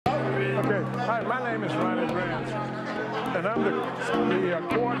Hi, my name is Ronnie Branch, and I'm the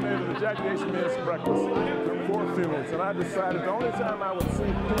coordinator of the Jack Yates Men's Breakfast for funerals. And I decided the only time I would see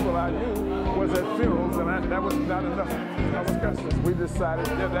people I knew was at funerals, and that was not enough discussions. We decided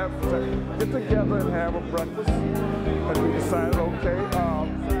to get together and have a breakfast, and we decided, okay,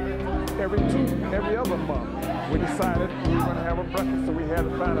 every other month, we decided we were going to have a breakfast, so we had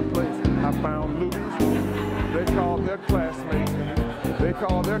to find a place. I found Luby's. They called their classmates. We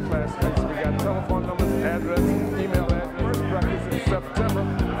got telephone numbers, addresses, email address. First breakfast in September,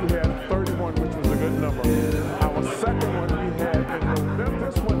 we had 31, which was a good number. Our second one we had in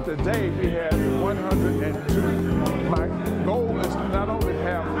November. This one today, we had 102. My goal is to not only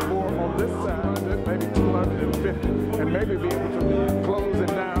have more on this side, maybe 250, and maybe be able to close it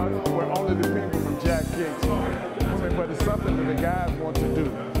down where only the people from Jack Yates. But it's something that the guys want to do.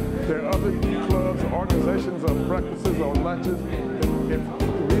 There are other clubs, or organizations, or breakfasts, or lunches. The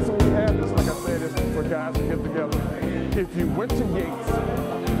reason we have this, like I said, is for guys to get together. If you went to Yates,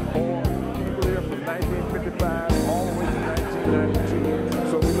 or people there from 1955 all the way to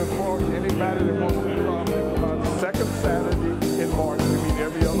 1992, so we look forward to anybody that wants to come. Second Saturday in March, we meet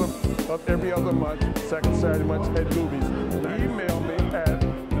every other month, second Saturday month at Luby's. Email me at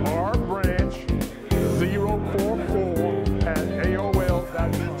r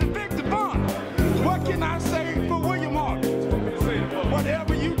branch044@aol.com. What can I say for William Martin?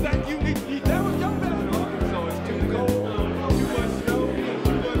 Whatever you think you need, that was your best. So it's too cold, too much snow,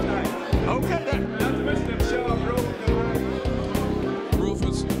 too much ice. Okay, not to mention them sharp roads.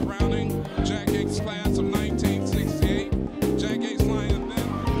 Rufus Browning, Jack Yates class of 1968. Jack Yates line of them.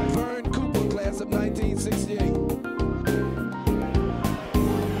 Vern Cooper class of 1968.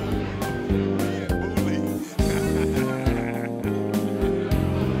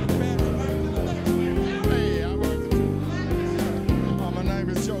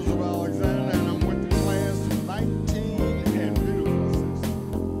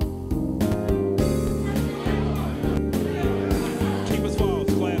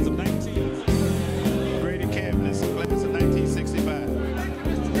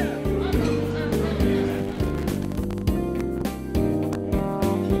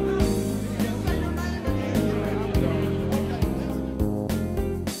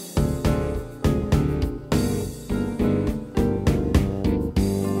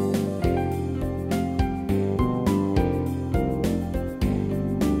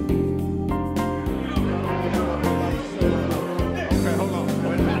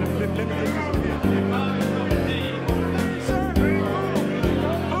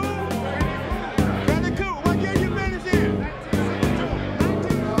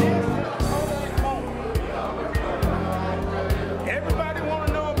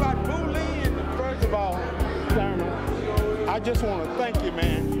 I just want to thank you,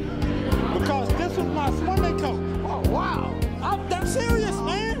 man, because this was my swimming coach. Oh, wow. I'm serious,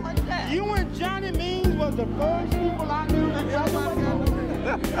 man. You and Johnny Means was the first people I knew that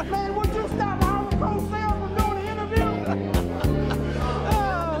man, would you stop Howard Cosell from doing the interview?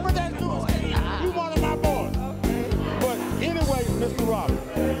 But that's cool. You one of my boys. But anyway, Mr. Robert,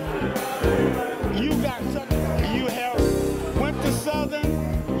 you went to Southern,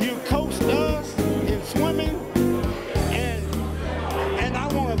 you coached us in swimming, and I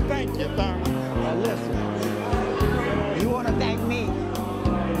want to thank you, Thurman. Now listen, you want to thank me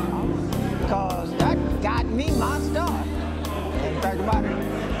because that got me my start. In fact, about it,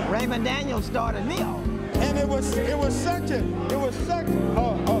 Raymond Daniels started me off. And it was such a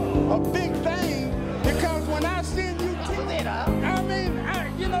big thing because when I seen you,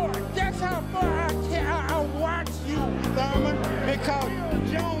 that's how far I watched you, Thurman, because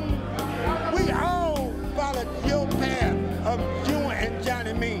Joan, we all followed your path of you and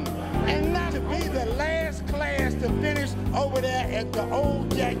Johnny Mean. And not to be the last class to finish over there at the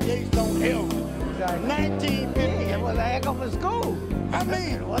old Jack Yates on Elm. 1950. It was a heck of a school. I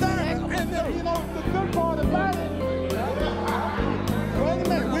mean, and the good part about it. Wait a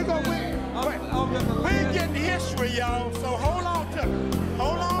minute, we're getting history, y'all. So hold on to it.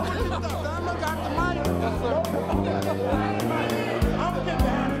 Hold on with your stuff. Thurman got the mic. I'm getting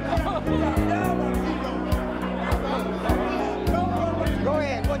Go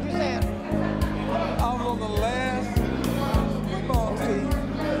ahead, what you saying? I was on the last football team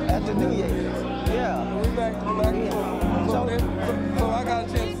At the New Yates. Yeah. we back. So I got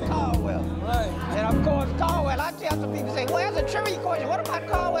a chance to Caldwell. Right. And of course, Caldwell, I tell some people, say, well, that's a trivia question. What about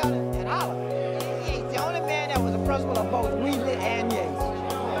Caldwell and Holland? He's the only man that was a principal of both Wheatley and Yates.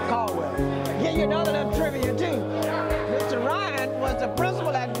 Caldwell. Give you another little trivia, too. Mr. Ryan was the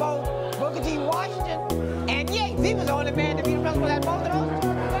principal at both Booker T. Washington and Yates. He was the only man to be the principal at both of those.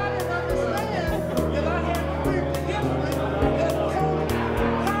 I didn't understand.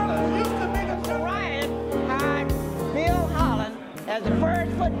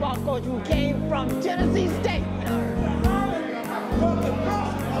 coach who came from Tennessee State.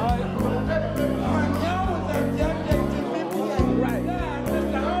 Right.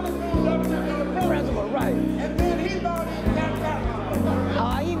 Principal, right. And then he bought it and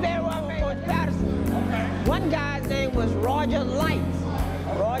got He very well with Coach Patterson. One guy's name was Roger Lights.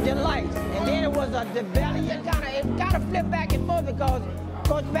 Roger Lights. And then it was a development, it kind of flipped back and forth because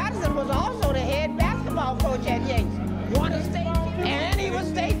Coach Patterson was also the head basketball coach at Yates. Won a state, and he was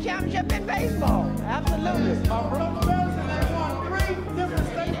state championship in baseball. Absolutely. my brother Wilson, they won 3 different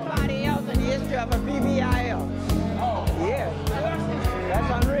states. Anybody else in the history of a BBIL? Yeah.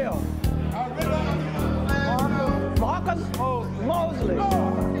 That's unreal. Marcus Mosley.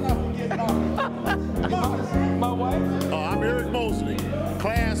 My wife? I'm Eric Mosley,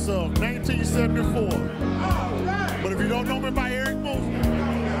 class of 1974. But if you don't know me by Eric Mosley.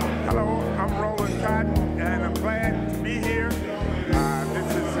 Hello, I'm Roland Cotton, and I'm glad to be here.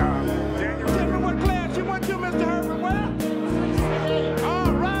 This is Daniel. Tell me what class you went to, Mr. Herbert. Well,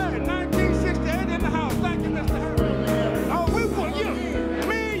 all right, 1968 in the house. Thank you, Mr. Herbert. Oh, we were you.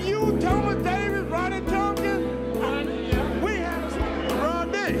 Me, you, Thomas Davis, Ronnie Tompkins. We had a raw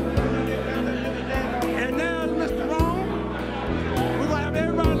day. And now it's Mr. Rome. We're going to have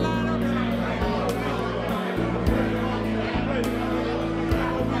everybody line up.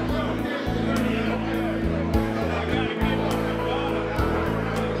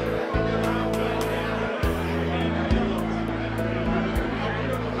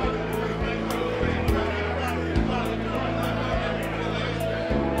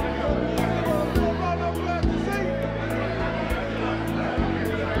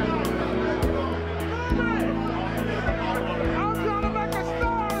 I'm trying to make a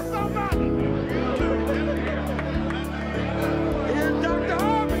star of somebody. Here's Dr.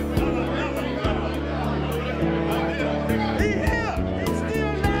 Harvey. He here. He's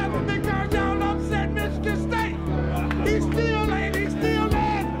still laughing because y'all upset Michigan State. He's still laughing.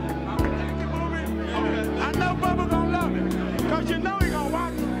 I know Bubba gonna love it because you know he gonna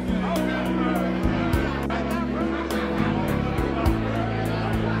watch it.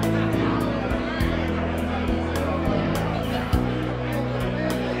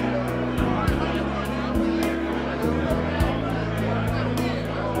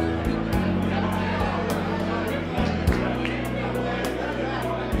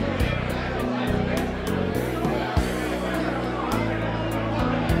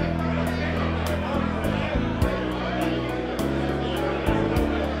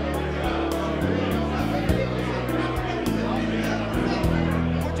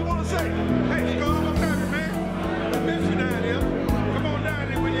 What you want to say? Hey, Scott, what's happening, man? I miss you down here. Come on down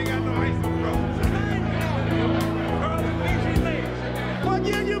here when you ain't got no ice on the road. What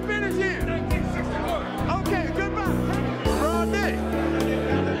year you finish in? 1961. Okay, goodbye. Raw day.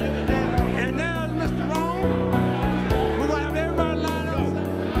 And now it's Mr. Rome. We're going to have everybody line up.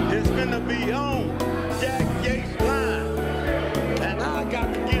 It's going to be on Jack Yates line. And I got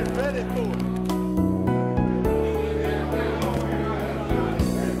to get ready for it.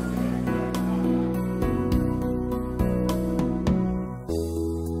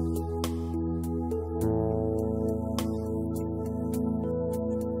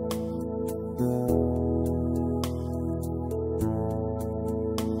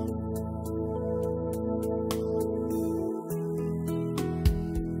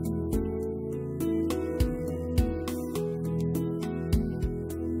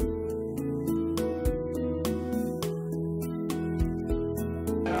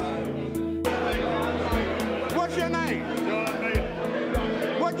 What's your name?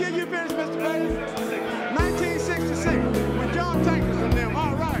 What year you finished